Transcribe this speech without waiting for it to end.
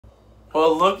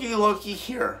Well, looky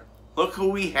here. Look who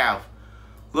we have.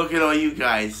 Look at all you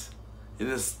guys in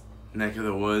this neck of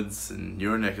the woods, and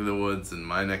your neck of the woods, and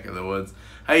my neck of the woods.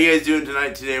 How you guys doing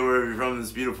tonight, today, wherever you're from in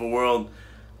this beautiful world?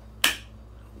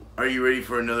 Are you ready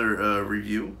for another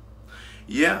review?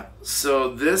 Yeah,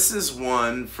 so this is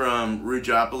one from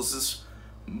Ridgeopolis'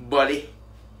 buddy,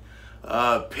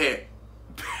 B.E.A.R.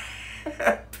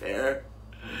 B.E.A.R.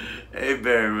 Hey,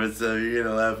 B.E.A.R, what's up? You're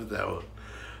gonna laugh at that one.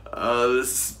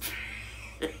 This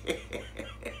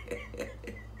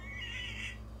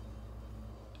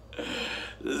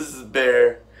is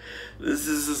B.E.A.R. This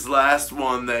is his last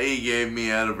one that he gave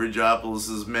me out of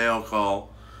Ridgeopolis' mail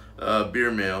call,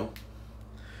 beer mail.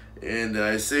 And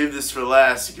I saved this for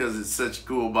last because it's such a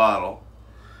cool bottle.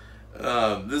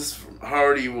 This is from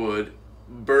Hardwood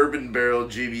Bourbon Barrel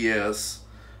GBS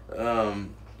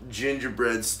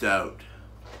Gingerbread Stout.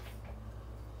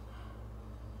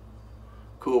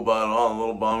 Cool bottle, a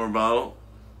little bomber bottle.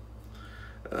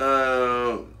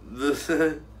 This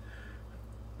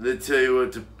they tell you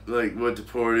what to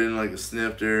pour it in, like a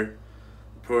snifter.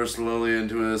 Pour slowly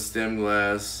into a stem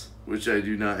glass, which I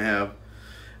do not have.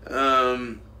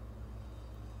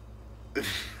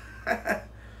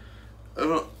 I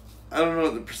don't know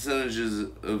what the percentage is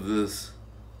of this,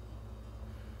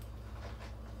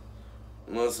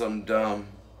 unless I'm dumb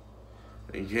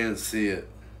and can't see it.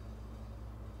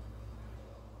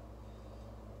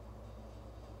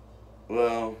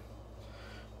 Well,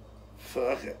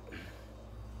 fuck it.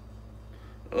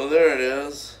 Oh, there it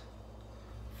is.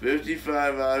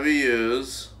 55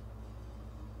 IBUs.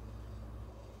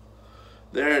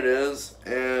 There it is,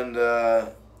 and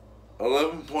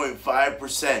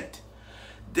 11.5%.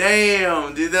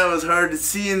 Damn, dude, that was hard to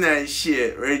see in that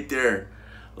shit right there.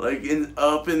 Like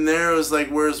up in there, it was like,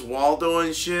 where's Waldo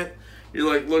and shit? You're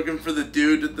like looking for the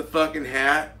dude with the fucking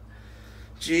hat.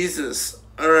 Jesus.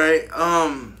 All right.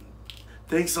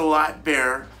 Thanks a lot,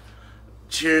 B.E.A.R.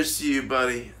 Cheers to you,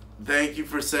 buddy. Thank you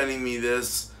for sending me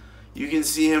this. You can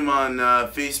see him on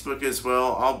Facebook as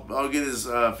well. I'll get his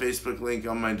Facebook link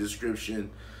on my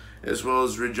description, as well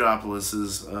as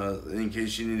Ridgeopolis's, in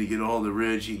case you need to get a hold of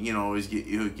Ridge. He can always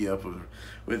hook you up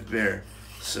with B.E.A.R.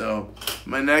 So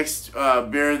my next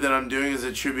B.E.A.R that I'm doing is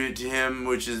a tribute to him,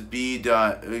 which is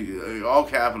all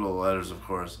capital letters, of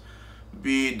course.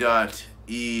 B.E.A.R.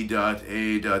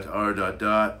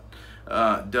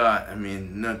 I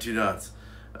mean, not two dots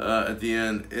at the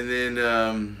end, and then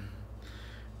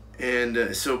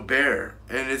so B.E.A.R,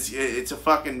 and it's a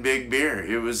fucking big beer.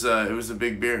 It was a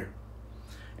big beer.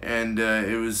 And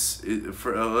it was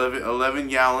for 11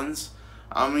 gallons.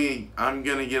 I'm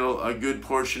gonna get a good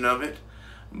portion of it,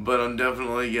 but I'm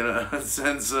definitely gonna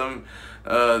send some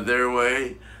their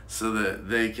way so that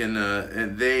they can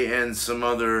and some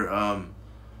other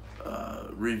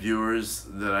reviewers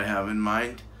that I have in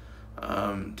mind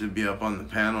to be up on the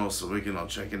panel, so we can all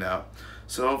check it out.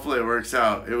 So hopefully it works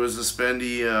out. It was a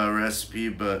spendy recipe,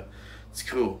 but it's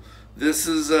cool. This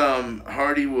is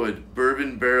Hardwood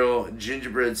Bourbon Barrel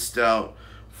Gingerbread Stout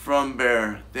from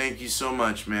B.E.A.R. Thank you so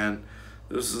much, man.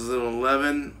 This is an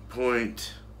 11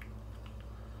 point...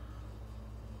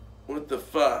 What the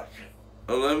fuck?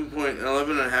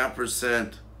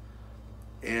 11.5%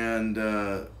 and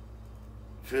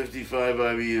 55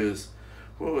 IBUs.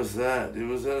 What was that?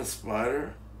 Was that a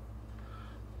spider?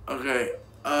 Okay,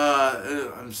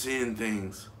 I'm seeing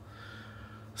things.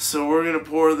 So we're gonna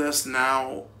pour this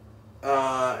now.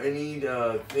 I need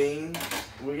a thing.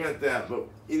 We got that, but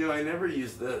you know, I never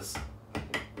used this.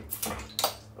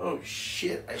 Oh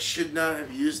shit, I should not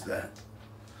have used that.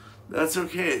 That's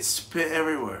okay, it's spit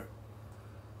everywhere.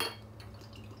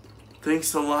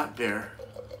 Thanks a lot, B.E.A.R.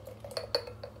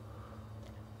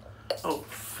 Oh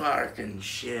fucking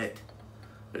shit.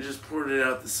 I just poured it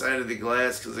out the side of the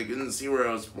glass because I couldn't see where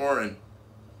I was pouring.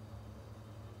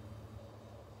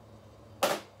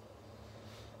 I'm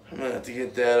gonna have to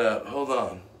get that up. Hold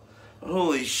on.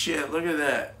 Holy shit, look at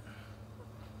that.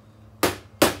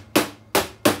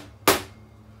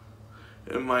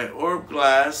 In my orb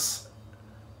glass,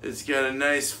 it's got a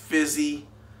nice fizzy,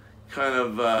 kind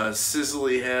of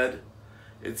sizzly head.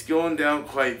 It's going down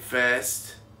quite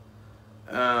fast.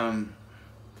 It's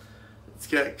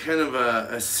got kind of a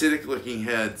acidic looking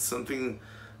head, something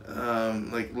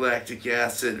like lactic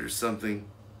acid or something.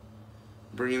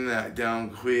 Bringing that down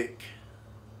quick.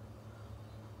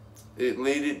 It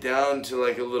laid it down to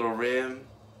like a little rim.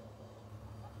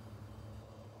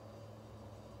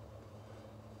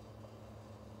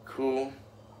 Cool.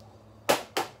 That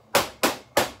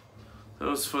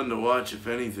was fun to watch, if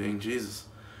anything. Jesus.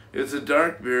 It's a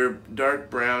dark beer, dark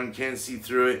brown, can't see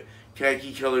through it,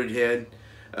 khaki colored head.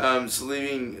 It's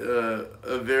leaving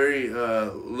a very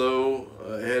low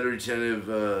head retentive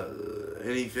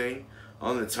anything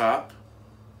on the top.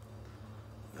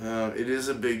 It is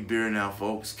a big beer now,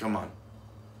 folks. Come on.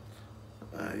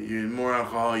 The more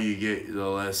alcohol you get, the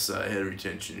less head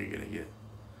retention you're gonna get.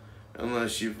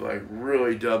 Unless you've like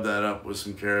really dubbed that up with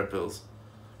some carapils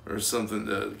or something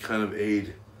to kind of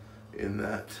aid in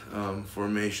that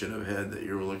formation of head that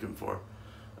you were looking for.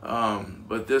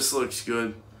 But this looks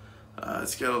good.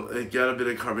 It got a bit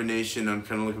of carbonation. I'm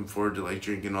kind of looking forward to like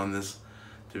drinking on this,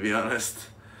 to be honest.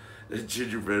 The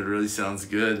gingerbread really sounds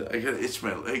good. I gotta itch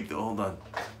my leg though. Hold on.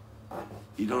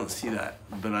 You don't see that,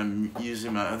 but I'm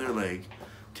using my other leg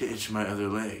to itch my other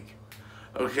leg.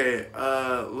 Okay,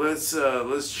 let's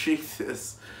drink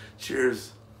this.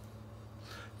 Cheers.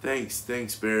 Thanks,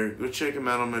 B.E.A.R. Go check him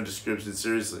out on my description,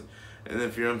 seriously. And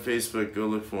if you're on Facebook, go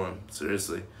look for him,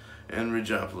 seriously. And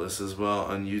Ridgeopolis as well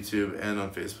on YouTube and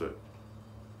on Facebook.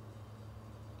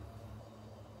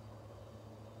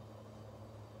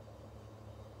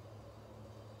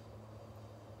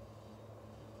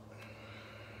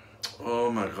 Oh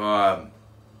my god.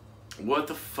 What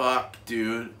the fuck,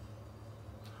 dude?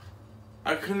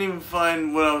 I couldn't even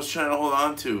find what I was trying to hold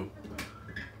on to.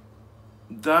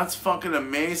 That's fucking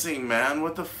amazing, man.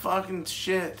 What the fucking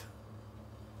shit?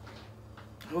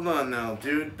 Hold on now,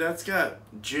 dude. That's got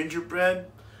gingerbread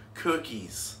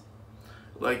cookies.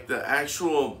 Like the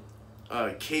actual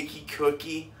cakey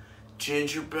cookie,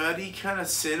 gingerbready, kind of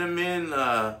cinnamon,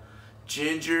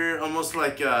 ginger, almost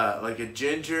like a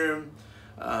ginger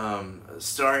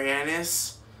star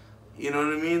anise. You know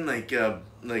what I mean?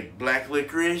 Like black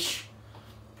licorice.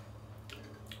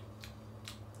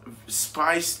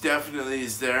 Spice definitely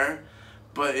is there,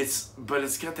 but it's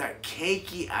got that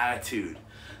cakey attitude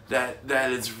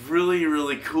that is really,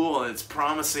 really cool, and it's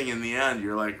promising in the end.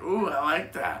 You're like, ooh, I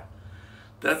like that.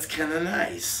 That's kind of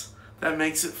nice. That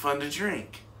makes it fun to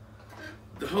drink.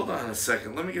 Hold on a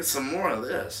second. Let me get some more of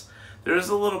this. There's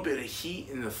a little bit of heat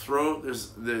in the throat.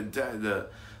 There's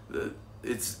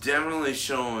it's definitely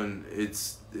showing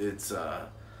its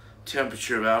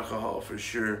temperature of alcohol for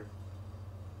sure.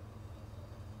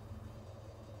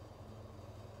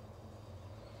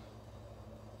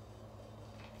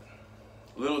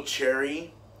 Little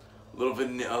cherry, little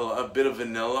vanilla, a bit of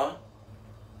vanilla,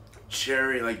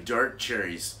 cherry, like dark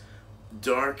cherries,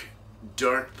 dark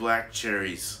black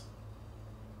cherries.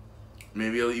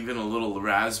 Maybe even a little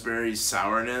raspberry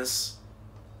sourness,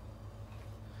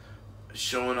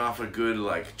 showing off a good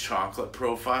like chocolate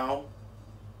profile.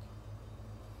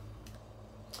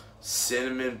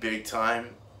 Cinnamon big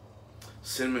time.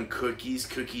 Cinnamon cookies,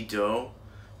 cookie dough,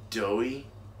 doughy,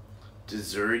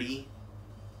 desserty.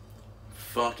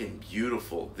 Fucking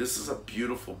beautiful. This is a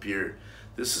beautiful beer.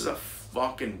 This is a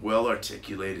fucking well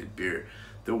articulated beer.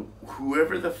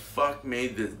 Whoever the fuck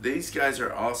made this, these guys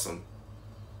are awesome.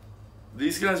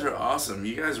 These guys are awesome.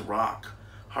 You guys rock.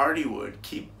 Hardwood,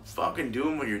 keep fucking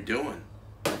doing what you're doing.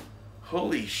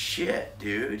 Holy shit,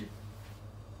 dude.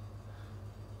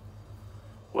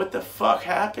 What the fuck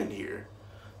happened here?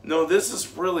 No, this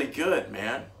is really good,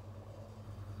 man.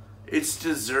 It's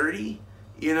desserty.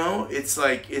 You know, it's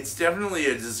like, it's definitely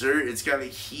a dessert. It's got a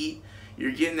heat.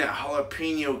 You're getting that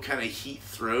jalapeno kind of heat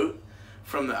throat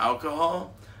from the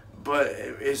alcohol. But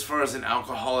as far as an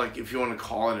alcoholic, if you want to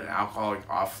call it an alcoholic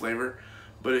off flavor,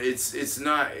 but it's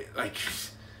not like,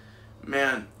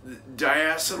 man,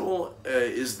 diacetyl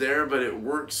is there, but it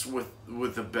works with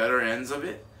the better ends of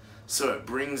it. So it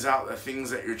brings out the things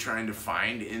that you're trying to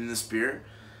find in this beer.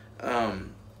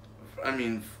 I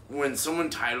mean, when someone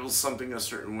titles something a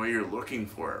certain way, you're looking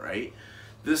for it, right?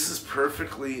 This is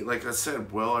perfectly, like I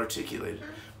said, well articulated,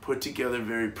 put together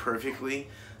very perfectly.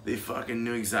 They fucking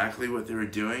knew exactly what they were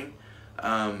doing.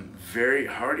 Very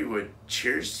Hardwood.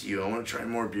 Cheers to you. I want to try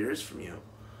more beers from you.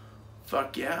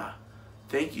 Fuck yeah.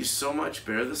 Thank you so much,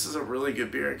 B.E.A.R. This is a really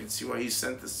good beer. I can see why you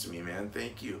sent this to me, man.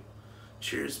 Thank you.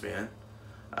 Cheers, man.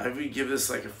 I would give this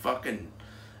like a fucking,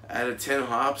 out of 10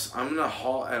 hops, I'm going to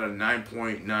halt at a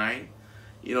 9.9,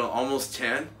 you know, almost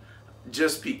 10,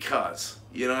 just because,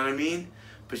 you know what I mean?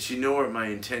 But you know what my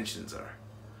intentions are.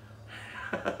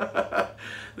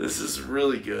 This is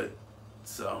really good.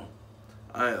 So,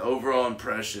 overall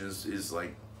impression is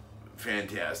like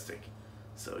fantastic.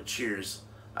 So, cheers.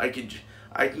 I can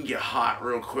get hot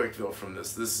real quick though from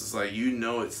this. This is like, you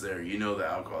know it's there. You know the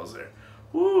alcohol's there.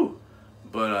 Woo!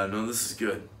 But no, this is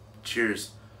good.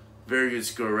 Cheers. Very good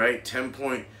score, right?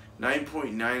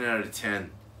 9.9 out of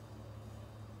 10.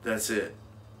 That's it.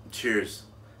 Cheers.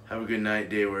 Have a good night,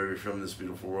 day, wherever you're from this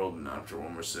beautiful world. And after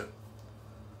one more sip.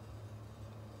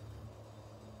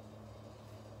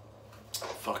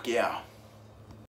 Fuck yeah.